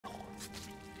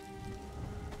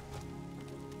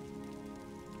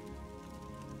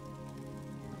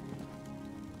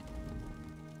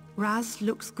Raz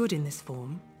looks good in this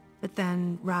form, but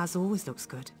then Raz always looks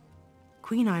good.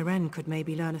 Queen Irene could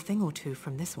maybe learn a thing or two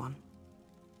from this one.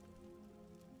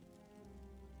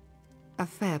 A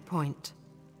fair point.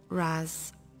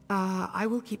 Raz, I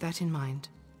will keep that in mind.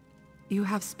 You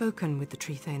have spoken with the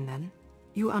Tree Thane then?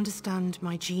 You understand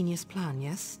my genius plan,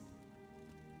 yes?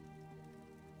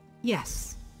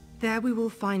 Yes. There we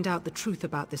will find out the truth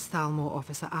about this Thalmor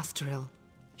officer Astaril.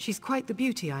 She's quite the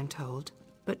beauty, I'm told,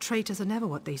 but traitors are never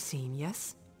what they seem,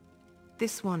 yes?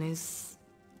 This one is...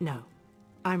 no.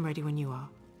 I'm ready when you are.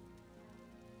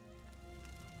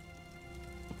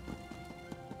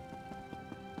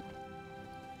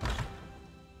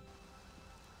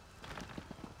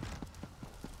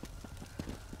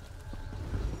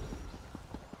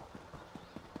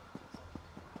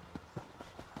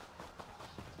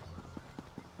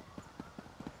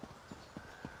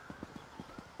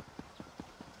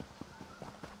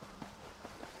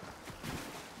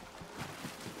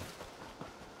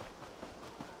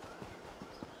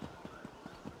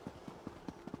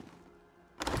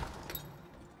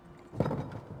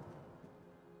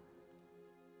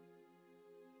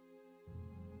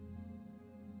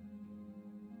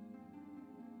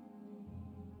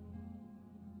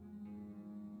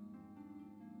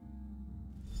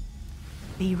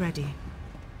 Be ready.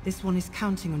 This one is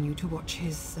counting on you to watch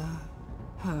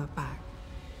her back.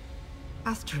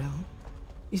 Astaril,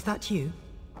 is that you?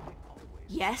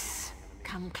 Yes.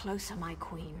 Come closer, my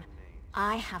queen.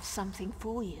 I have something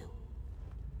for you.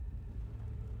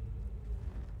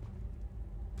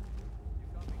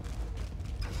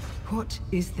 What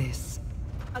is this?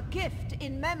 A gift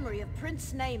in memory of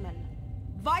Prince Naaman.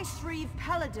 Vice-Reeve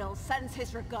Peladil sends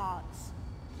his regards.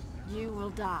 You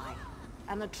will die,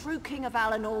 and the true King of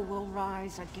Alinor will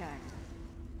rise again.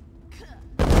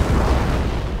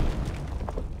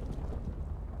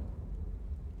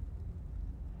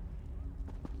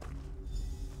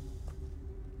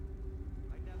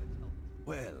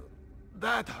 Well,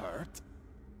 that hurt.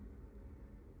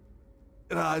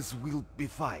 Raz will be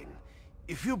fine.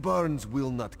 A few burns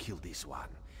will not kill this one.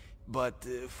 But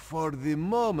for the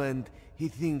moment, he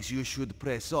thinks you should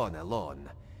press on alone.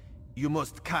 You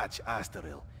must catch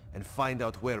Astaril and find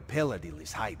out where Peladil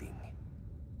is hiding.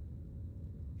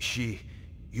 She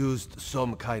used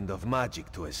some kind of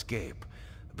magic to escape,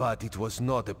 but it was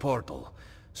not a portal,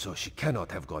 so she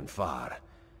cannot have gone far.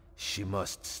 She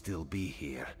must still be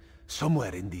here,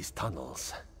 somewhere in these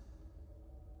tunnels.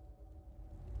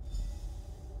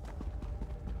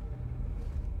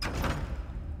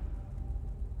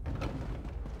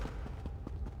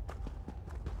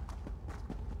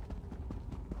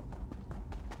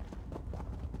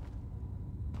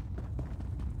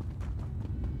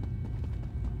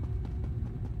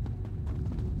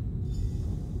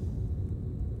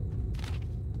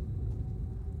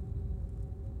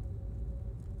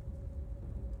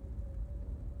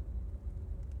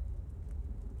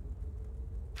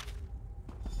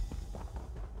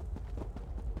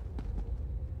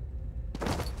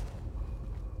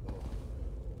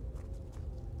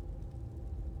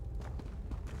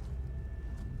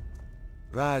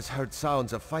 Raz heard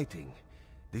sounds of fighting.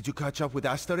 Did you catch up with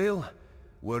Astaril?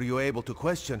 Were you able to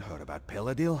question her about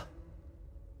Peladil?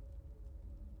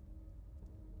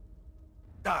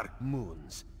 Dark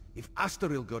moons. If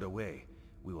Astaril got away,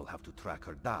 we will have to track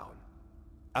her down.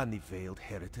 And the Veiled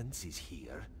Heritance is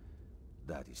here?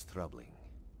 That is troubling.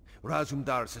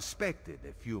 Razumdar suspected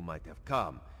a few might have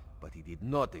come, but he did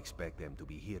not expect them to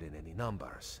be here in any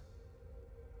numbers.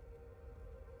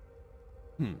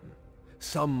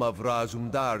 Some of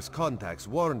Razumdar's contacts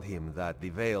warned him that the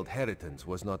Veiled Heritance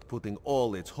was not putting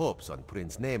all its hopes on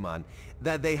Prince Naaman,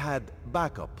 that they had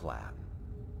backup plan.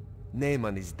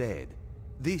 Naaman is dead.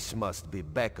 This must be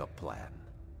backup plan.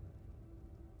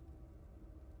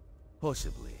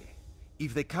 Possibly.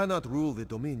 If they cannot rule the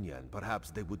Dominion,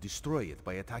 perhaps they would destroy it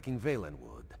by attacking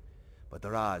Valenwood. But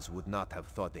Raz would not have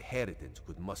thought the Heritance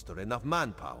could muster enough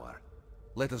manpower.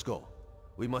 Let us go.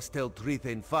 We must tell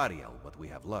Trithain Fariel what we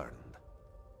have learned.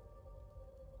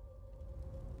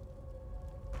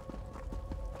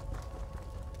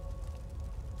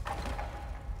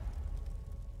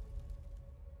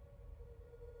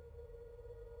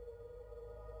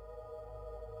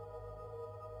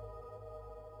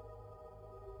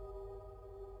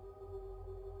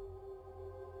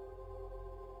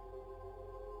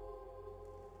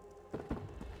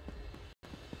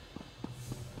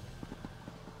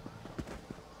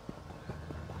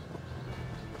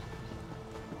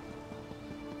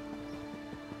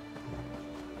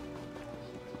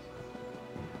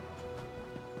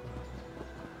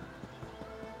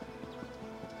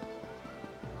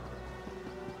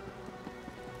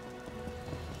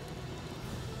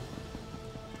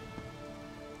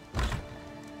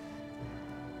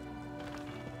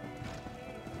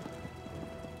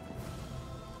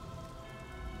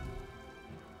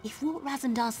 If what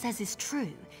Razumdar says is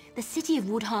true, the city of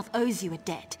Woodhearth owes you a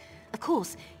debt. Of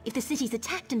course, if the city's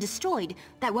attacked and destroyed,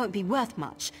 that won't be worth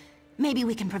much. Maybe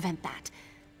we can prevent that.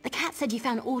 The cat said you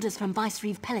found orders from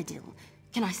Vicereeve Peladil.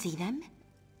 Can I see them?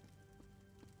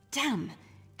 Damn!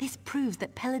 This proves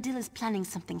that Peladil is planning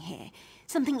something here.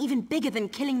 Something even bigger than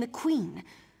killing the Queen.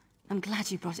 I'm glad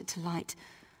you brought it to light.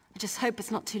 I just hope it's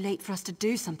not too late for us to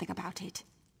do something about it.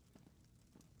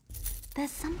 There's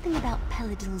something about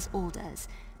Peladil's orders.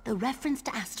 The reference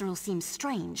to Astral seems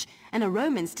strange, and a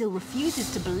Roman still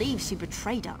refuses to believe she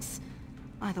betrayed us.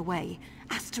 Either way,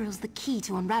 Astral's the key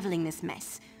to unraveling this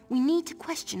mess. We need to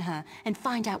question her and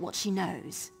find out what she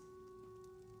knows.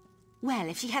 Well,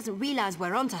 if she hasn't realized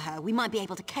we're onto her, we might be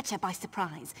able to catch her by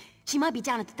surprise. She might be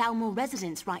down at the Thalmor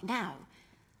residence right now.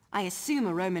 I assume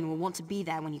a Roman will want to be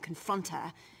there when you confront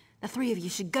her. The three of you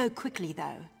should go quickly,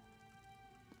 though.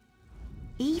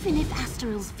 Even if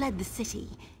Astral's fled the city,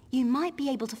 you might be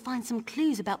able to find some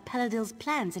clues about Peladil's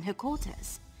plans in her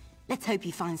quarters. Let's hope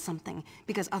you find something,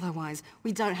 because otherwise,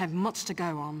 we don't have much to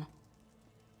go on.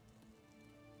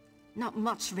 Not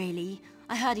much, really.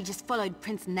 I heard he just followed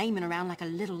Prince Naaman around like a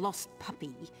little lost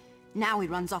puppy. Now he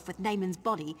runs off with Naaman's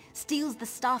body, steals the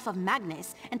Staff of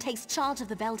Magnus, and takes charge of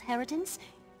the Veld Inheritance.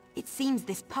 It seems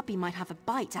this puppy might have a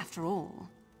bite after all.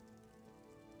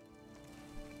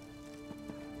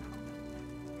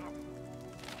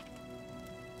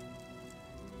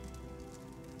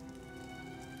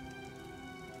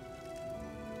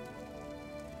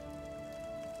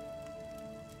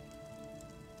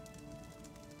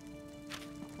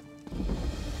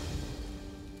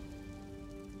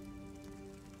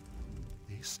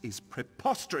 This is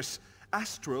preposterous.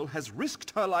 Astral has risked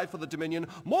her life for the Dominion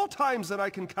more times than I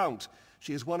can count.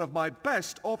 She is one of my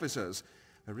best officers.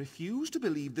 I refuse to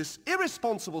believe this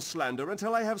irresponsible slander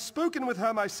until I have spoken with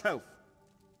her myself.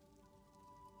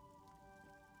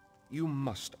 You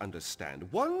must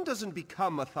understand, one doesn't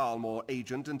become a Thalmor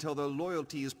agent until their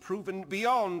loyalty is proven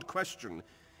beyond question.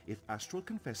 If Astral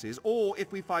confesses, or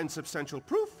if we find substantial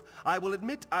proof, I will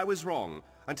admit I was wrong.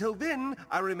 Until then,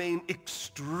 I remain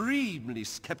extremely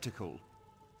skeptical.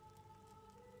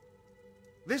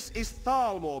 This is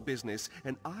Thalmor business,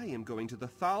 and I am going to the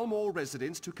Thalmor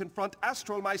residence to confront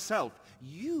Astral myself.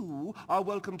 You are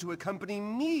welcome to accompany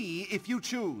me if you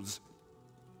choose.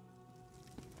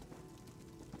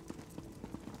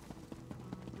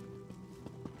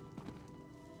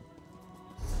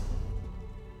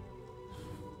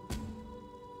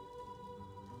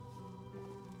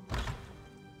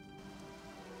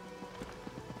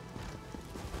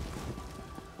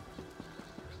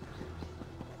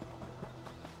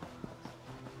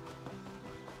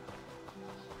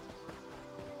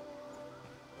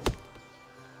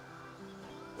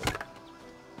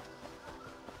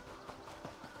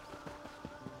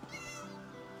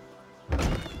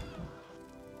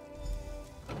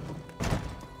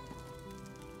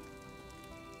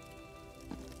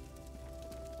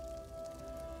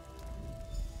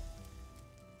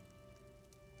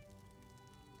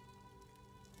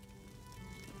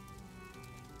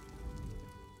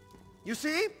 You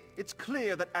see? It's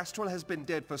clear that Astral has been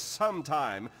dead for some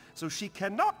time, so she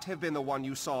cannot have been the one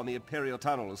you saw in the Imperial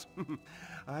tunnels.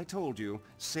 I told you,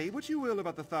 say what you will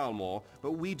about the Thalmor,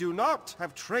 but we do not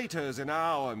have traitors in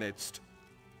our midst.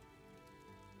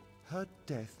 Her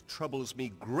death troubles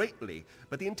me greatly,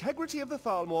 but the integrity of the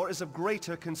Thalmor is of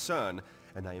greater concern,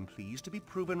 and I am pleased to be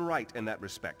proven right in that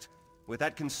respect. With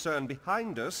that concern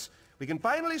behind us, we can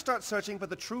finally start searching for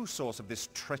the true source of this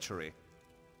treachery.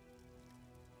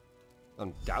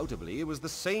 Undoubtedly, it was the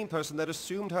same person that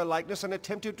assumed her likeness and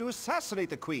attempted to assassinate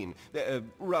the Queen,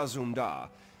 Razumdar.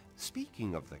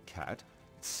 Speaking of the cat,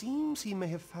 it seems he may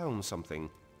have found something.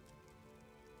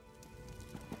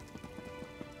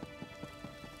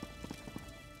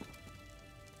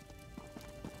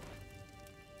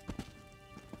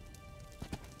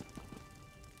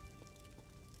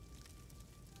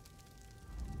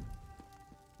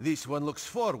 This one looks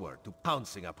forward to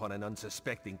pouncing upon an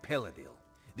unsuspecting Peladil.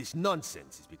 This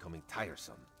nonsense is becoming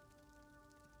tiresome.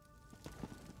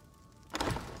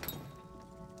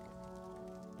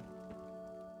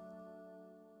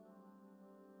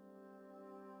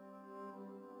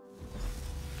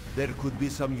 There could be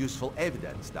some useful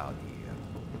evidence down here.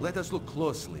 Let us look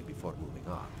closely before moving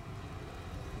on.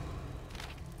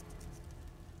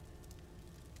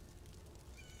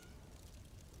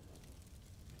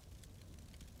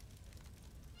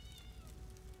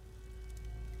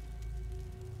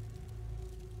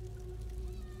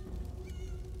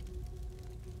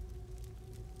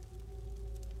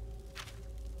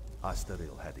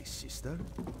 Asteril had a sister?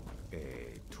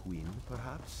 A twin,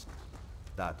 perhaps?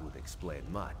 That would explain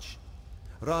much.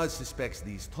 Raz suspects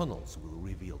these tunnels will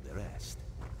reveal the rest.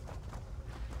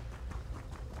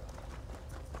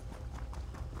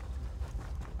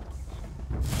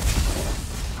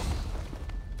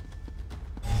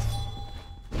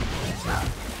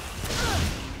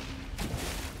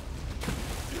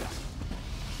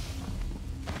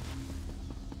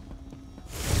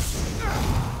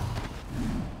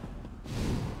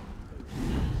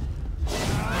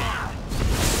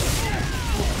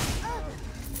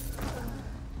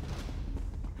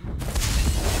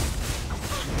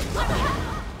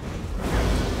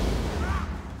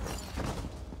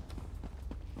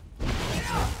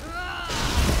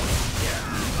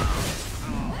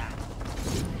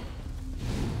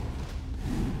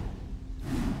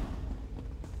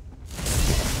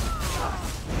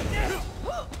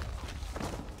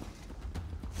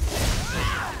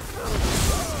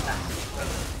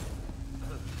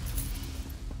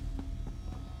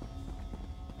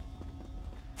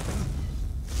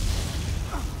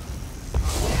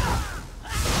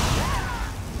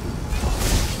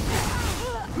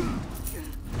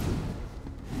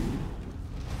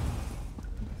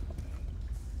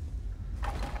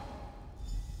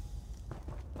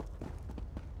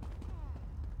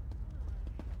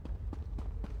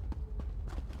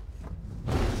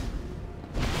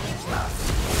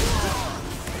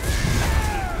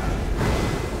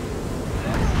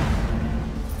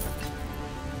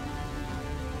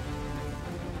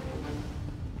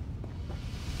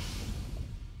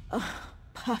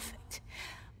 Perfect.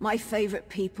 My favorite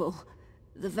people.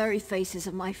 The very faces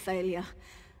of my failure.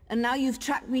 And now you've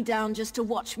tracked me down just to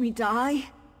watch me die?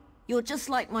 You're just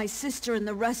like my sister and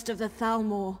the rest of the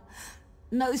Thalmor.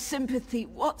 No sympathy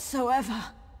whatsoever.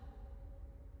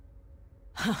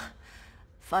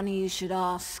 Funny you should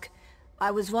ask. I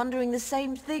was wondering the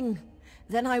same thing.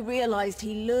 Then I realized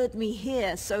he lured me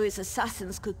here so his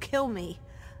assassins could kill me.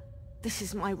 This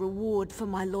is my reward for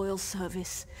my loyal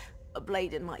service. A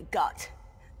blade in my gut.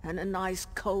 And a nice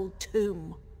cold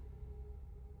tomb.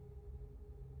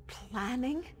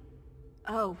 Planning?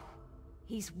 Oh,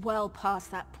 he's well past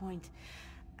that point.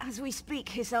 As we speak,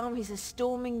 his armies are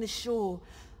storming the shore,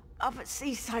 up at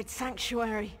Seaside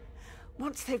Sanctuary.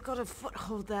 Once they've got a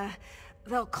foothold there,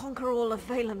 they'll conquer all of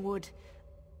Valenwood.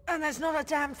 And there's not a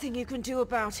damn thing you can do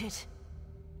about it.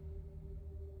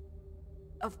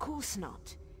 Of course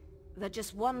not. They're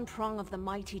just one prong of the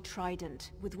mighty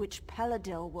trident with which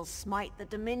Paladil will smite the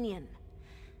Dominion.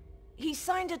 He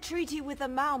signed a treaty with the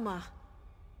Malma,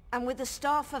 and with the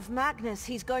Staff of Magnus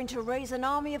he's going to raise an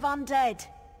army of undead.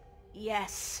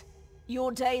 Yes,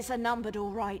 your days are numbered, all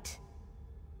right.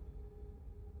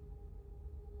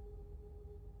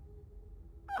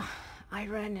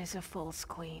 Irene is a false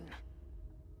queen.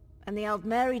 And the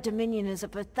Aldmeri Dominion is a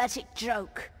pathetic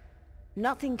joke.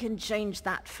 Nothing can change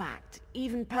that fact,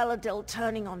 even Paladil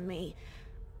turning on me.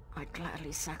 I'd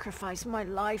gladly sacrifice my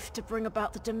life to bring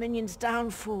about the Dominion's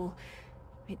downfall.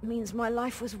 It means my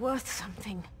life was worth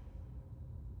something.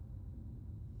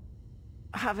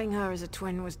 Having her as a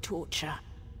twin was torture.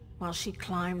 While she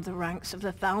climbed the ranks of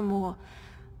the Thalmor,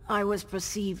 I was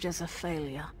perceived as a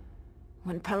failure.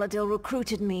 When Paladil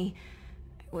recruited me,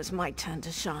 it was my turn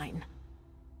to shine.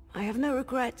 I have no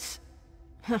regrets.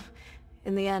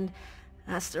 In the end,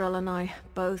 Asterel and I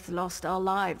both lost our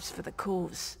lives for the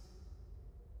cause.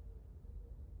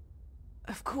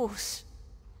 Of course,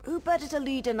 who better to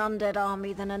lead an undead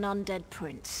army than an undead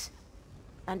prince?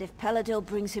 And if Paladil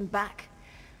brings him back,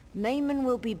 Naaman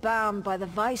will be bound by the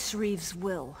Vicereeve's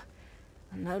will.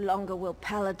 And no longer will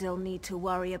Paladil need to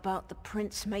worry about the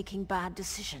prince making bad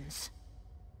decisions.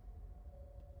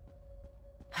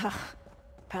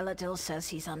 Paladil says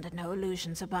he's under no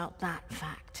illusions about that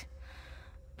fact.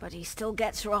 But he still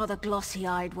gets rather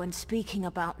glossy-eyed when speaking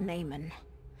about Naaman.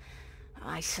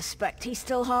 I suspect he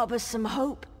still harbors some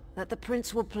hope that the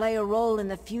prince will play a role in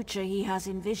the future he has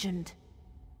envisioned.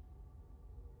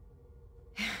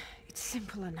 It's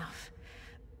simple enough.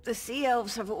 The Sea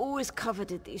Elves have always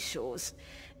coveted these shores.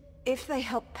 If they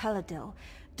help Paladil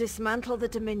dismantle the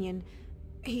Dominion,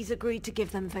 he's agreed to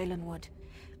give them Valenwood.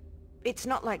 It's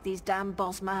not like these damn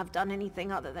Bosma have done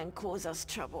anything other than cause us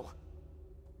trouble.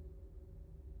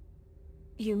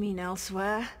 You mean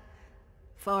elsewhere?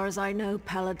 Far as I know,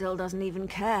 Paladil doesn't even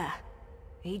care.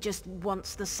 He just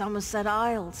wants the Somerset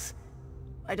Isles.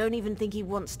 I don't even think he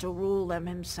wants to rule them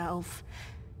himself.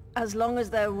 As long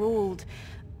as they're ruled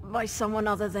by someone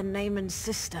other than Naaman's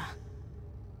sister.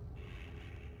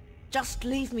 Just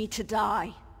leave me to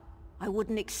die. I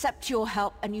wouldn't accept your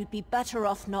help, and you'd be better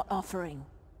off not offering.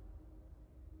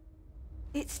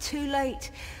 It's too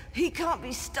late. He can't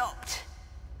be stopped.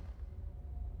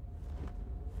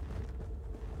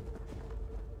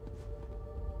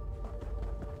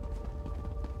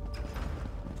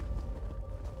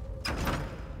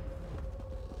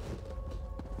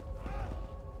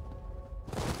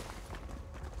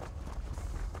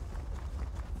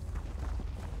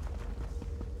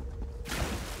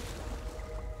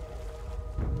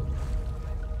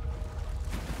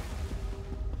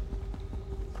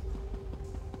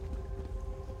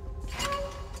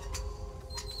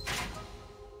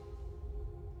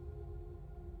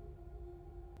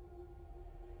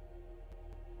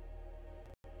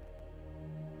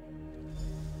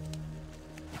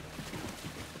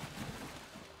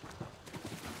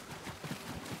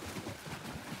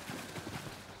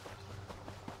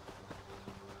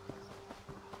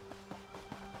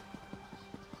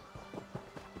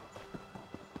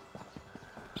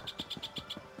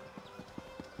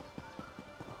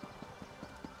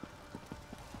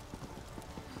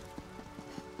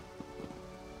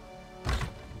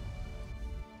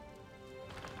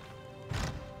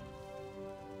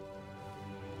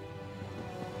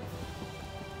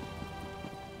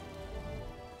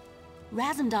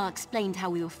 Razumdar explained how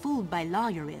we were fooled by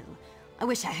Lauril. I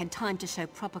wish I had time to show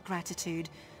proper gratitude,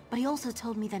 but he also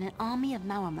told me that an army of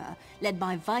Maormer, led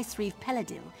by Vicereeve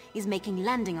Peladil, is making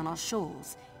landing on our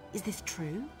shores. Is this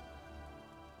true?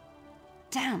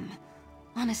 Damn.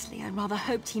 Honestly, I rather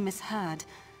hoped he misheard.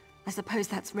 I suppose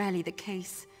that's rarely the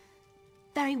case.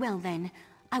 Very well then.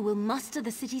 I will muster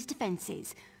the city's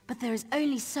defenses, but there is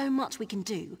only so much we can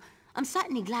do. I'm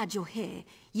certainly glad you're here.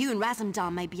 You and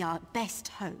Razumdar may be our best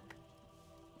hope.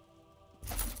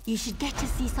 You should get to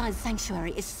Seaside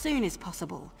Sanctuary as soon as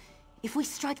possible. If we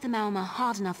strike the Maormer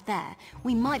hard enough there,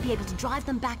 we might be able to drive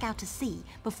them back out to sea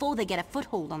before they get a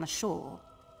foothold on the shore.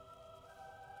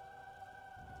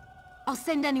 I'll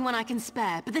send anyone I can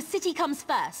spare, but the city comes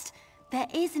first. There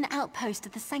is an outpost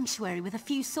at the sanctuary with a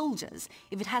few soldiers,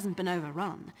 if it hasn't been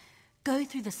overrun. Go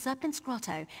through the Serpent's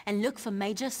Grotto and look for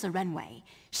Major Serenway.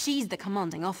 She's the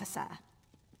commanding officer.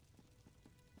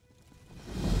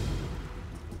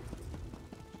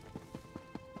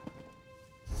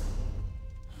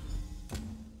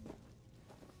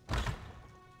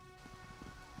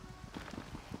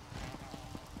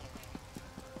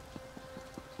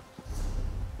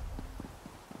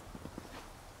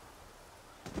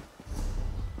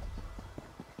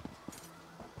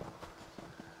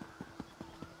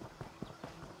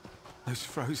 Those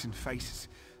frozen faces.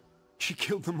 She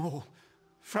killed them all.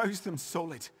 Froze them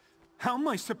solid. How am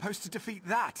I supposed to defeat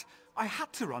that? I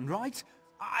had to run, right?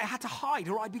 I had to hide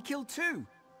or I'd be killed too.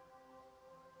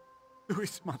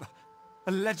 Lewis, Mother,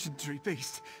 a legendary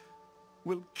beast.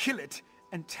 We'll kill it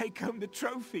and take home the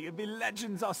trophy and be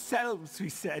legends ourselves, we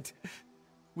said.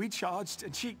 We charged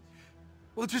and she...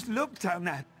 Well, just look down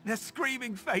there. Their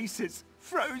screaming faces,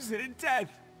 frozen in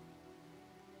death.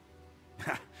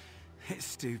 It's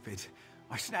stupid.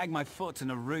 I snagged my foot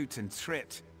in a root and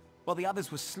tripped. While the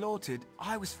others were slaughtered,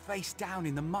 I was face down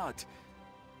in the mud.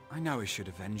 I know I should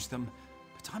avenge them,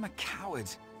 but I'm a coward.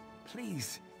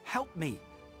 Please, help me.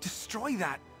 Destroy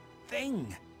that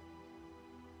thing.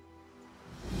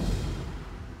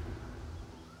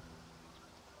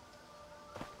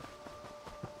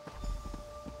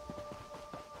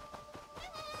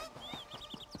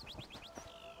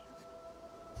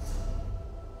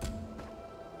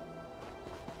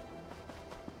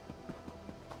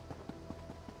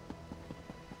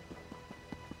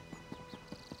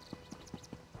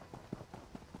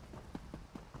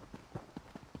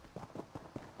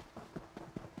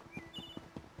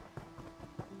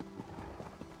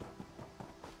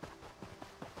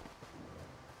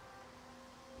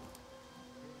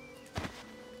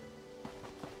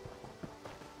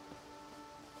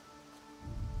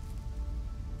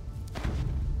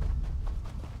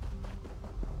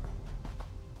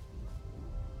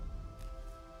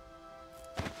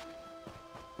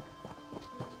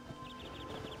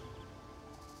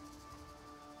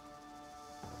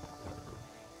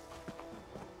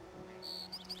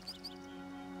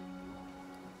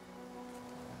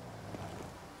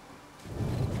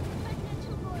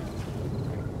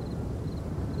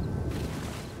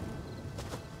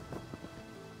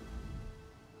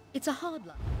 It's a hard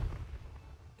life.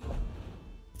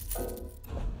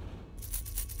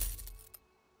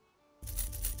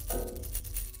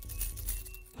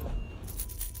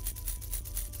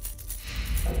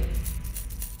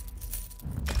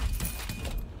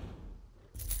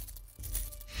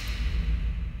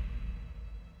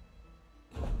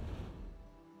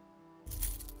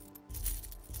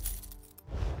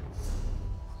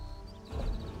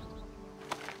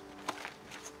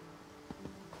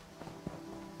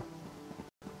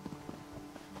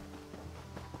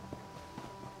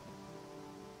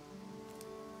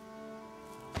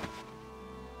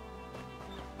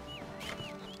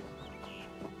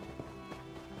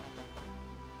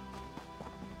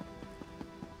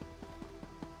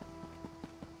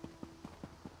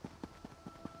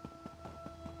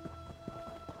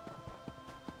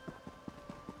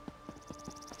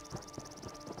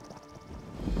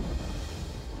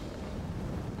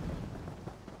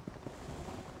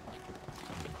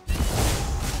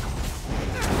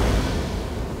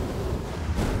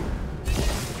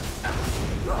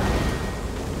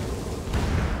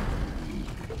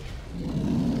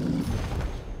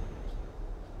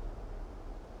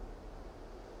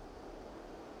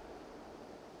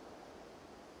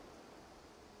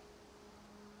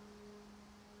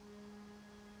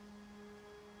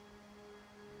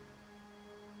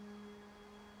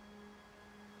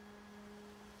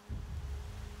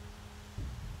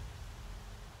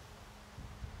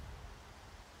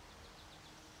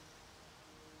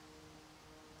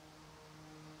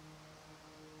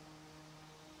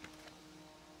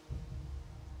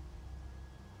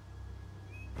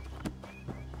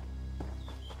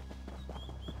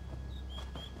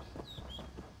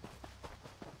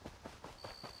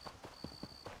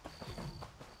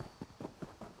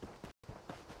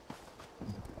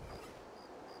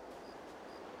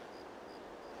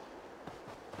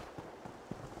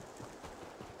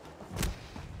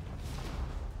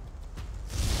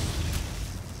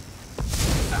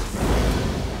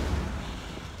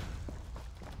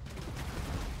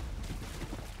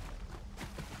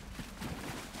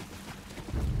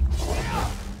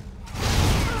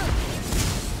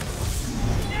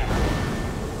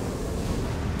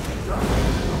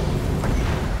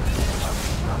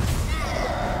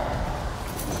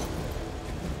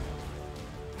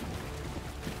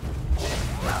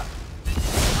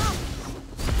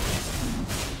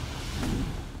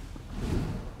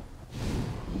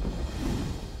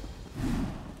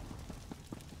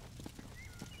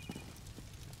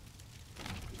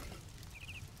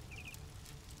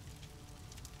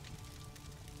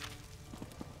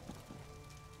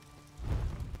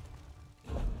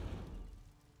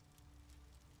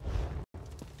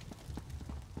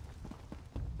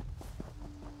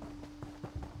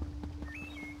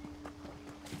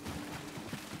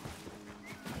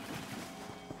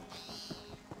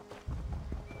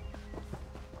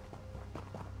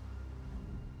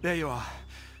 There you are.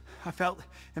 I felt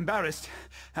embarrassed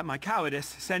at my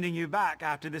cowardice sending you back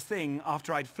after this thing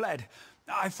after I'd fled.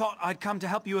 I thought I'd come to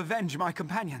help you avenge my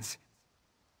companions.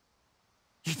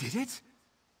 You did it?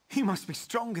 You must be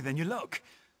stronger than you look.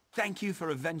 Thank you for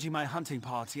avenging my hunting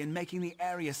party and making the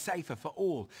area safer for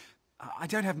all. I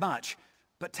don't have much,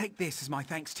 but take this as my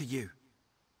thanks to you.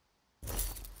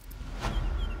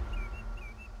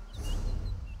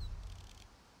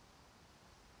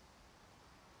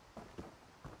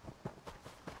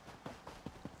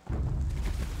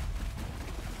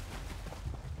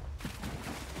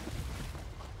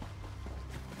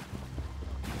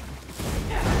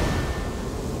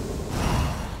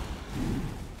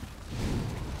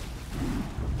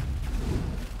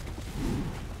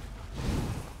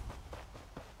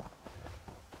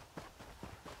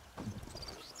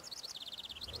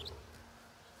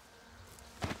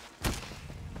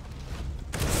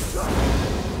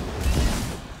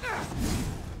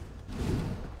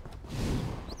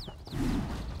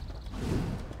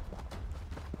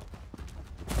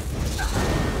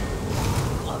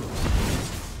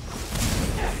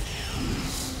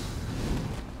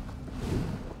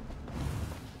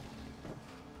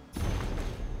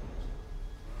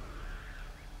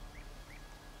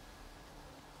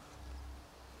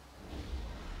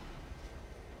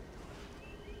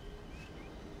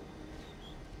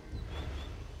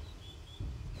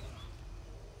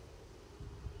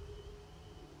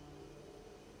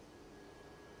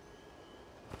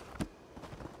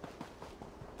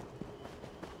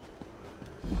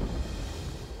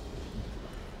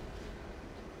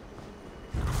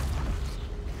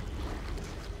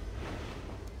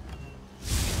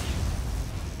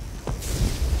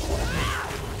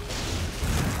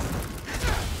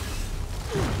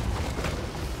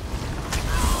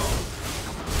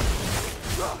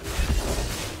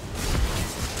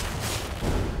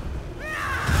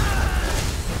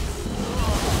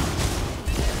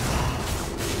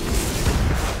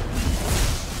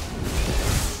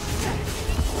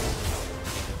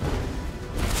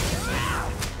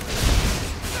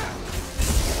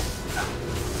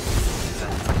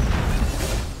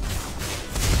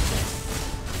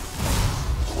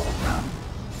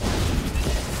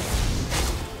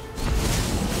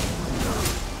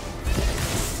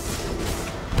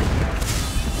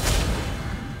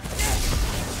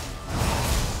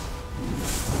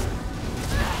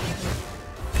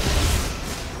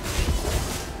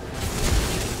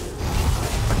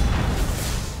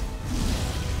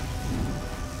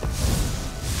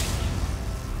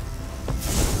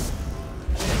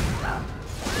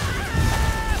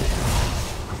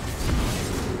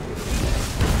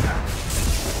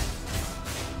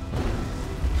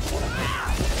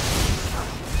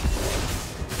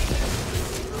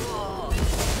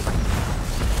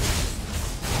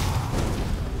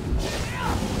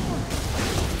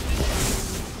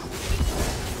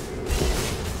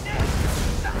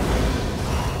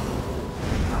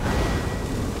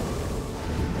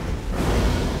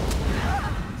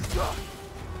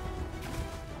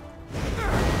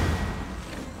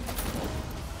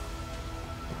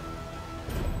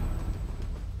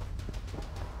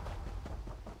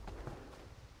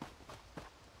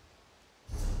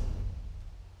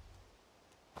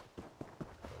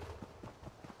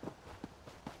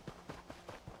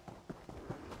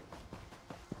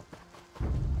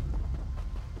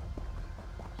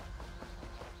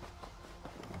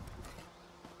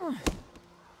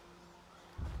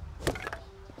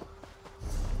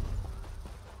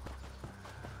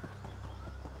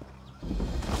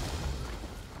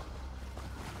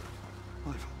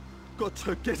 Got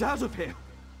to get out of here!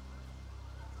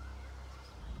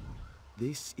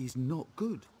 This is not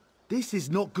good. This is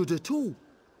not good at all.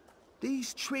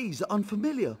 These trees are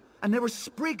unfamiliar, and there are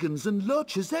spriggans and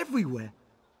lurchers everywhere.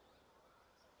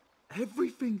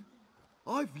 Everything.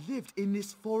 I've lived in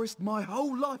this forest my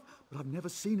whole life, but I've never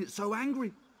seen it so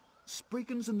angry.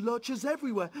 Spriggans and lurchers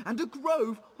everywhere, and a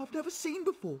grove I've never seen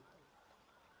before.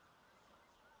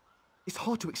 It's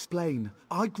hard to explain.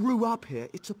 I grew up here.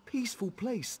 It's a peaceful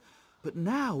place. But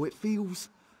now it feels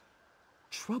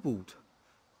troubled.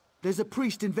 There's a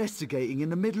priest investigating in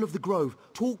the middle of the grove.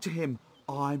 Talk to him.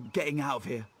 I'm getting out of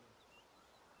here.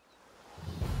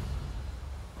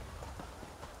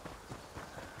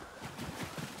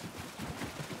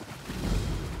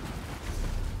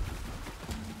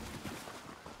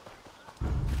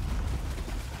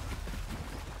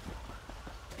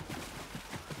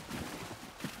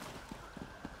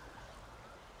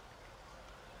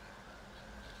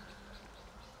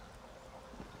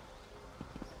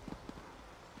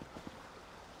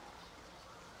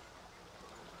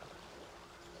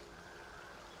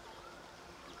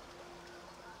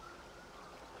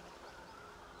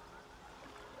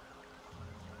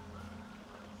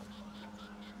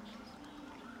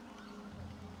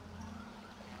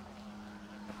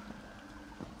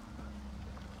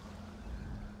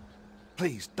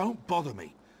 Please, don't bother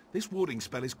me. This warding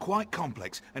spell is quite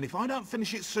complex, and if I don't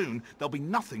finish it soon, there'll be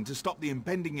nothing to stop the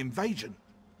impending invasion.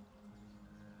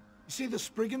 You see the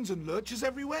Spriggans and Lurchers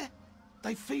everywhere?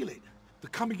 They feel it. The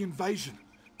coming invasion.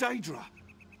 Daedra,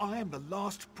 I am the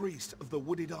last priest of the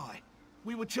Wooded Eye.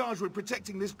 We were charged with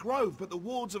protecting this grove, but the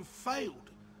wards have failed.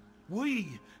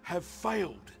 We have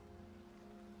failed.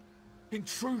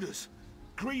 Intruders,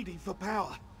 greedy for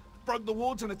power, broke the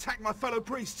wards and attacked my fellow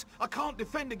priests. I can't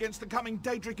defend against the coming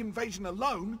Daedric invasion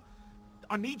alone.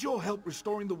 I need your help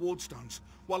restoring the wardstones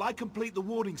while I complete the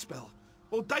warding spell,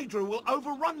 or Daedra will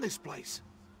overrun this place.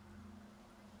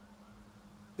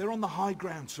 They're on the high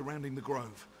ground surrounding the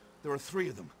grove. There are 3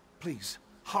 of them. Please,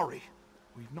 hurry.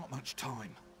 We've not much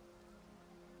time.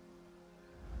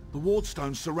 The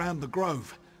wardstones surround the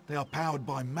grove. They are powered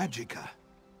by magicka.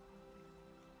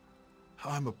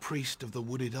 I'm a priest of the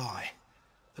Wooded Eye.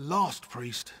 The last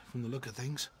priest, from the look of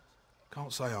things.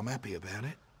 Can't say I'm happy about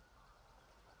it.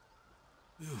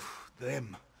 Oof,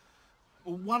 them.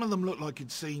 Well, one of them looked like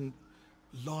he'd seen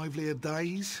livelier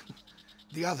days.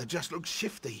 The other just looked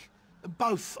shifty.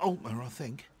 Both Altmer, I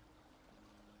think.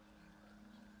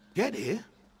 Get here?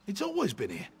 It's always been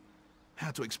here.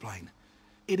 How to explain?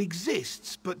 It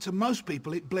exists, but to most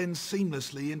people it blends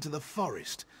seamlessly into the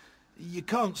forest. You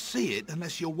can't see it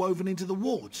unless you're woven into the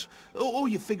wards, or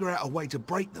you figure out a way to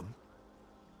break them.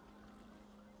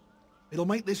 It'll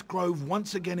make this grove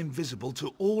once again invisible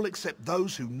to all except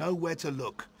those who know where to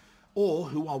look, or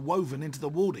who are woven into the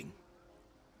warding.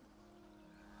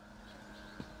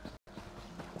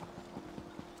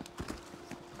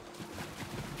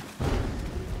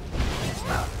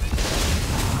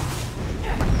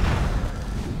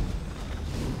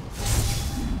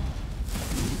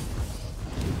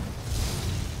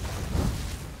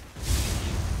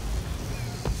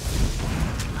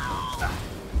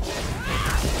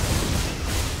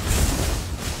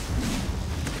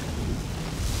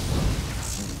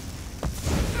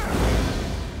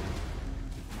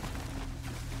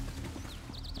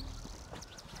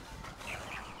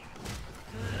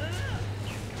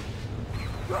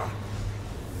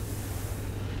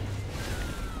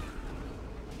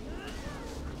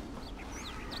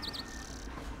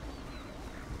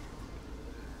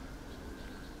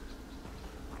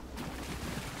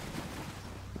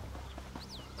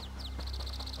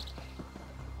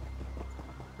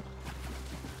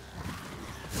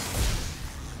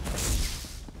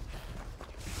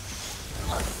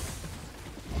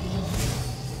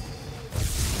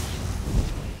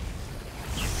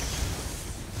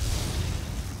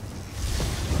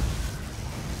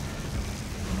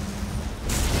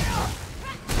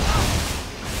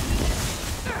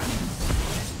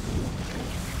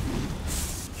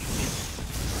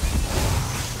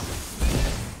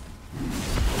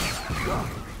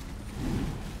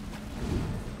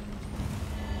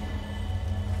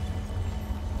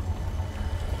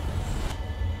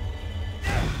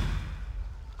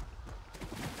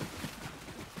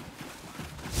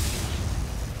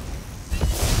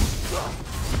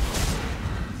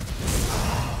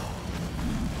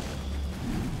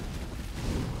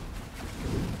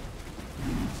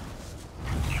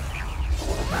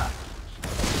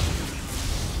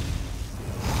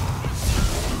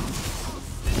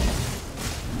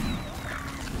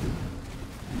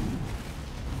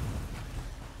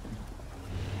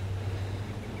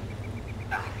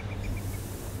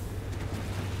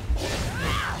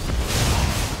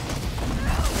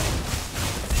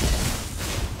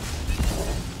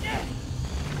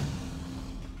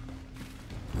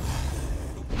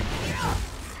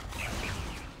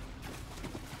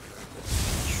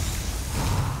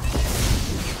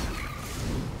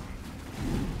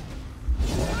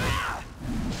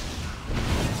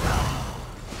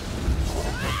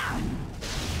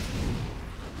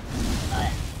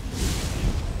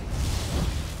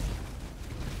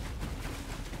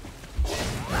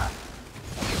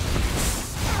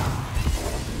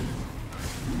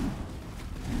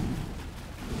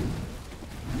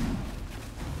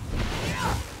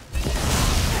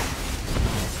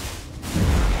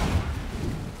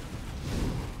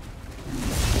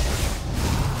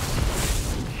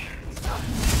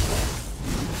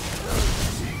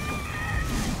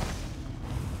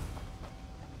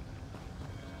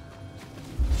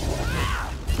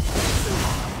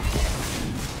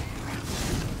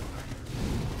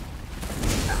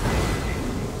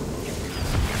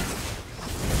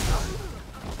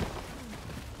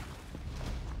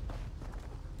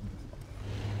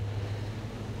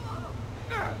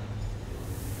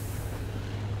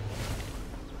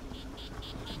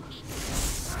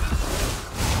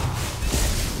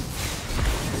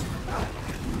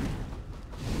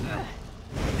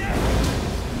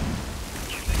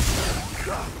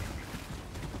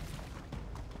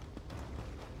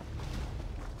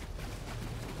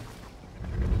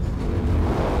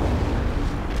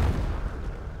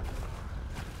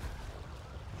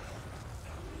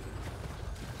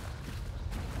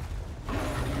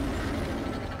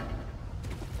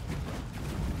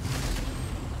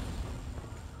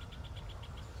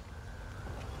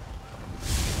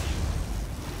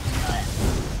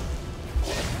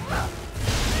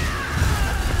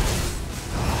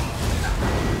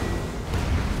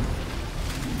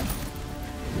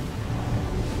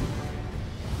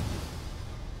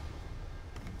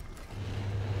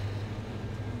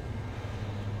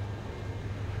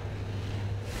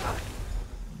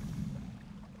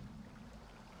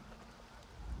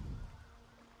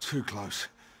 too close.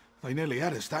 They nearly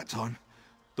had us that time.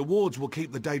 The wards will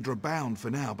keep the Daedra bound for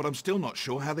now, but I'm still not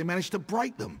sure how they managed to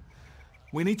break them.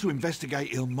 We need to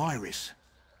investigate Ilmyris.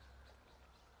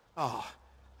 Ah,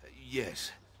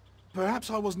 yes. Perhaps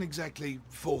I wasn't exactly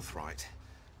forthright.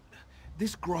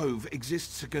 This grove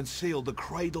exists to conceal the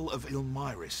Cradle of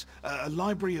Ilmyris, a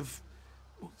library of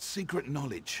secret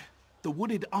knowledge. The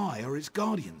Wooded Eye are its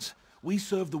guardians. We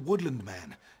serve the Woodland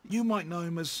Man. You might know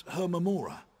him as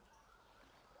Hermamora.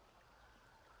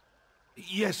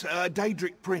 Yes, a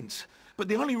Daedric prince. But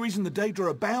the only reason the Daedra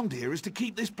are bound here is to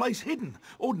keep this place hidden.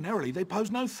 Ordinarily, they pose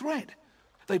no threat.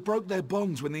 They broke their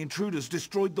bonds when the intruders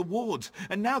destroyed the wards,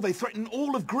 and now they threaten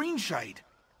all of Greenshade.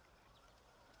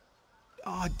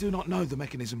 I do not know the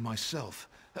mechanism myself,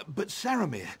 but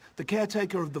Saramir, the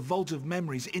caretaker of the Vault of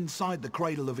Memories inside the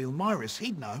Cradle of Ilmyris,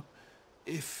 he'd know,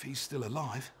 if he's still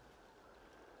alive.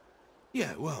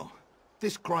 Yeah, well,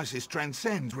 this crisis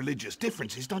transcends religious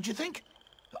differences, don't you think?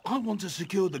 I want to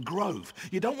secure the Grove.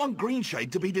 You don't want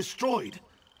Greenshade to be destroyed.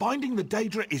 Binding the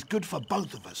Daedra is good for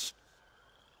both of us.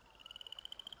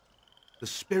 The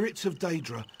spirits of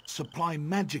Daedra supply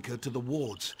magicka to the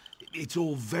wards. It's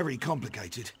all very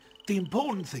complicated. The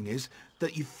important thing is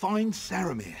that you find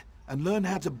Saramir and learn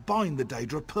how to bind the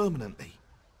Daedra permanently.